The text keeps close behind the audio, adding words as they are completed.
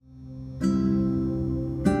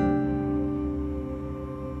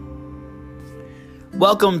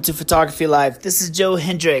Welcome to Photography Life. This is Joe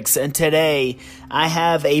Hendricks, and today I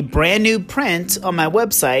have a brand new print on my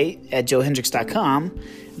website at joehendricks.com.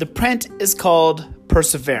 The print is called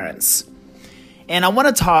Perseverance. And I want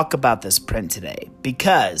to talk about this print today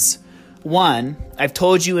because, one, I've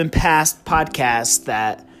told you in past podcasts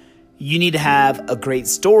that you need to have a great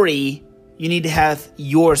story. You need to have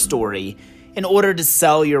your story in order to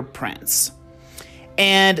sell your prints.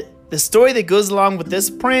 And the story that goes along with this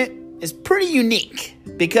print is pretty unique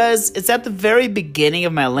because it's at the very beginning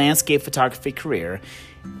of my landscape photography career.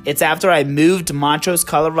 It's after I moved to Montrose,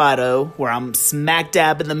 Colorado, where I'm smack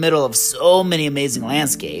dab in the middle of so many amazing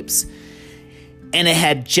landscapes, and it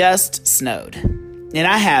had just snowed. And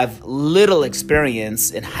I have little experience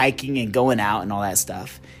in hiking and going out and all that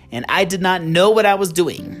stuff, and I did not know what I was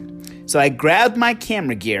doing. So I grabbed my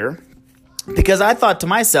camera gear because I thought to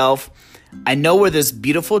myself, I know where this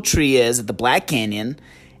beautiful tree is at the Black Canyon,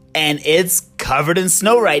 and it's covered in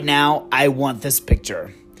snow right now. I want this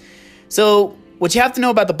picture. So what you have to know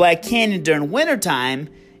about the Black Canyon during wintertime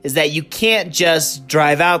is that you can't just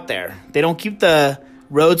drive out there. They don't keep the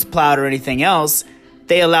roads plowed or anything else.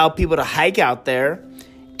 They allow people to hike out there,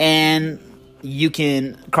 and you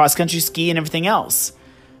can cross-country ski and everything else.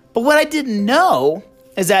 But what I didn't know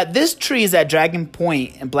is that this tree is at Dragon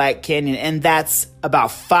Point in Black Canyon, and that's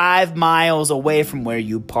about 5 miles away from where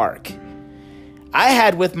you park. I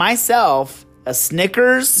had with myself a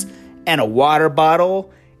Snickers and a water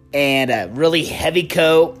bottle and a really heavy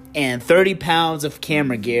coat and 30 pounds of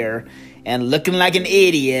camera gear. And looking like an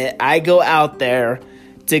idiot, I go out there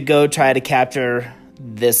to go try to capture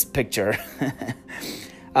this picture.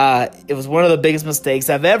 It was one of the biggest mistakes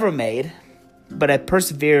I've ever made, but I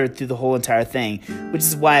persevered through the whole entire thing, which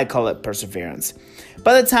is why I call it Perseverance.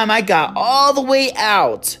 By the time I got all the way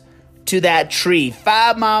out to that tree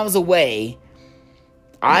 5 miles away,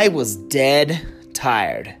 I was dead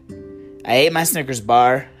tired. I ate my Snickers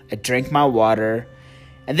bar, I drank my water,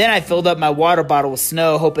 and then I filled up my water bottle with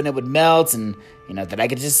snow, hoping it would melt and, that I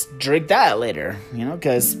could just drink that later,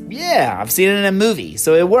 because, I've seen it in a movie,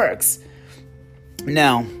 so it works.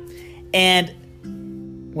 No.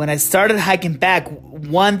 And when I started hiking back,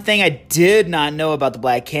 one thing I did not know about the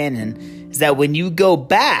Black Canyon is that when you go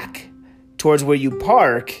back towards where you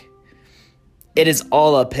park, it is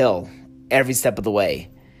all uphill every step of the way.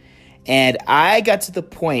 And I got to the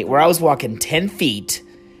point where I was walking 10 feet,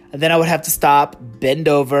 and then I would have to stop, bend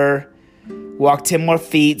over, walk 10 more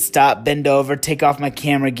feet, stop, bend over, take off my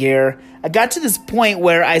camera gear. I got to this point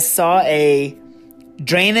where I saw a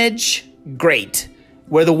drainage grate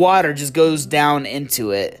where the water just goes down into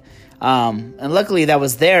it. And luckily that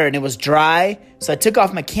was there, and it was dry. So I took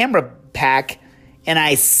off my camera pack, and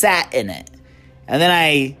I sat in it. And then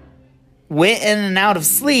I went in and out of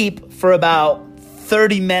sleep for about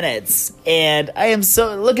 30 minutes, and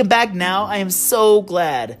looking back now, I am so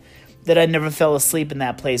glad that I never fell asleep in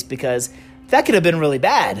that place, because that could have been really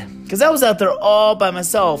bad, because I was out there all by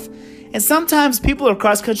myself. And sometimes people are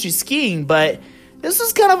cross-country skiing, but this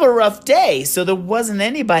was kind of a rough day, so there wasn't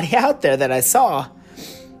anybody out there that I saw.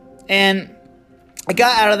 And I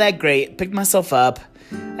got out of that grate, picked myself up,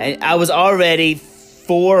 and I was already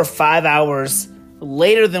 4 or 5 hours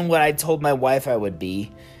later than what I told my wife I would be.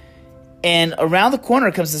 And around the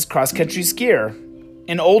corner comes this cross-country skier,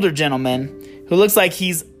 an older gentleman who looks like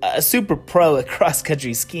he's a super pro at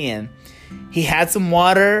cross-country skiing. He had some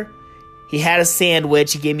water, he had a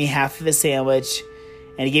sandwich, he gave me half of his sandwich,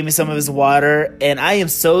 and he gave me some of his water, and I am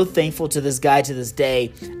so thankful to this guy to this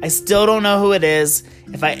day. I still don't know who it is.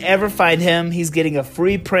 If I ever find him, he's getting a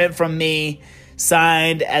free print from me,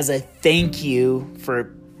 signed as a thank you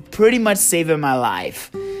for pretty much saving my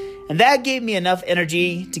life. And that gave me enough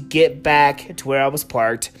energy to get back to where I was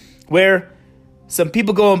parked, where some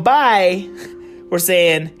people going by were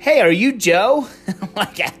saying, "Hey, are you Joe?" I'm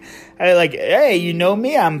like, "Hey, you know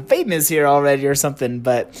me? I'm famous here already," or something.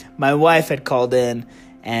 But my wife had called in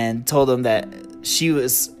and told them that she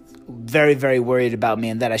was very, very worried about me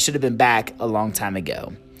and that I should have been back a long time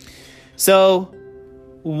ago. So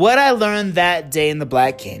what I learned that day in the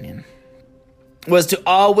Black Canyon was to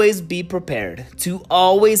always be prepared, to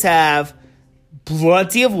always have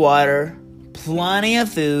plenty of water, plenty of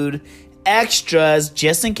food, extras,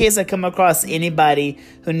 just in case I come across anybody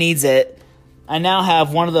who needs it. I now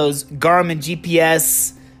have one of those Garmin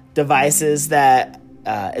GPS devices that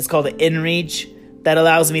it's called the InReach, that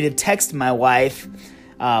allows me to text my wife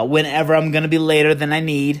whenever I'm going to be later than I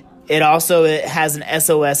need. It has an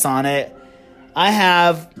SOS on it.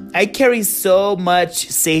 I carry so much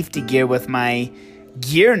safety gear with my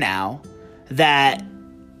gear now that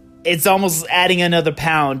it's almost adding another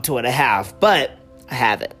pound to what I have, but I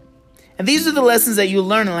have it. And these are the lessons that you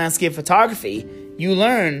learn in landscape photography. You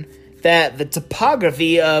learn that the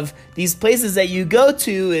topography of these places that you go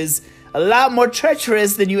to is a lot more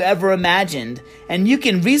treacherous than you ever imagined. And you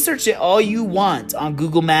can research it all you want on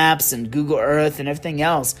Google Maps and Google Earth and everything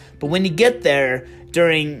else. But when you get there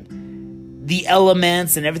during the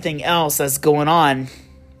elements and everything else that's going on,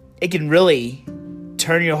 it can really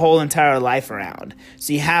turn your whole entire life around.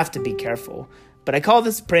 So you have to be careful. But I call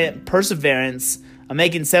this print Perseverance. I'm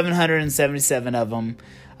making 777 of them.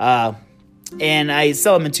 And I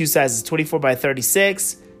sell them in two sizes, 24 by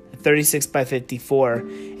 36, 36 by 54.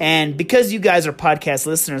 And because you guys are podcast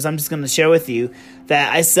listeners, I'm just going to share with you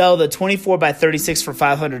that I sell the 24 by 36 for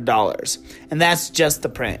 $500. And that's just the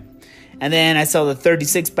print. And then I sell the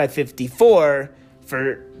 36 by 54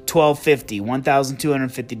 for $1,250,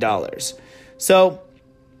 $1,250. So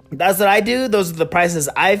that's what I do. Those are the prices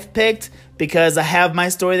I've picked because I have my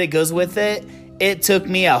story that goes with it. It took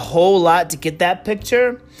me a whole lot to get that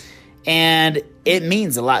picture, and it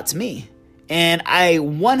means a lot to me. And I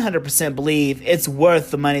 100% believe it's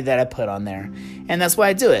worth the money that I put on there. And that's why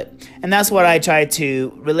I do it. And that's what I try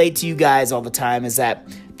to relate to you guys all the time, is that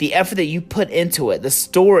the effort that you put into it, the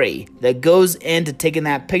story that goes into taking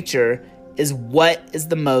that picture, is what is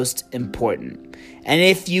the most important. And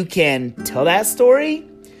if you can tell that story,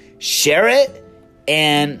 share it,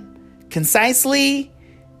 and concisely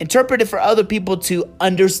interpret it for other people to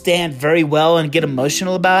understand very well and get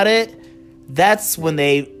emotional about it, that's when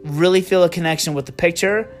they really feel a connection with the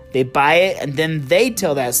picture. They buy it, and then they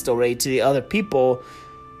tell that story to the other people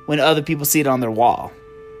when other people see it on their wall.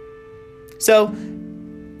 So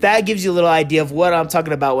that gives you a little idea of what I'm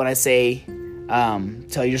talking about when I say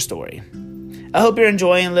tell your story. I hope you're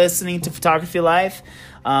enjoying listening to Photography Life.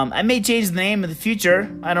 I may change the name in the future.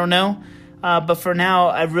 I don't know. But for now,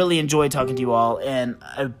 I really enjoy talking to you all, and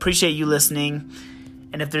I appreciate you listening.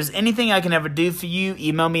 And if there's anything I can ever do for you,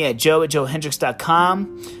 email me at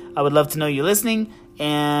joe@joehendricks.com. I would love to know you're listening,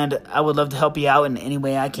 and I would love to help you out in any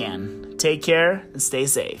way I can. Take care and stay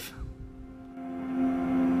safe.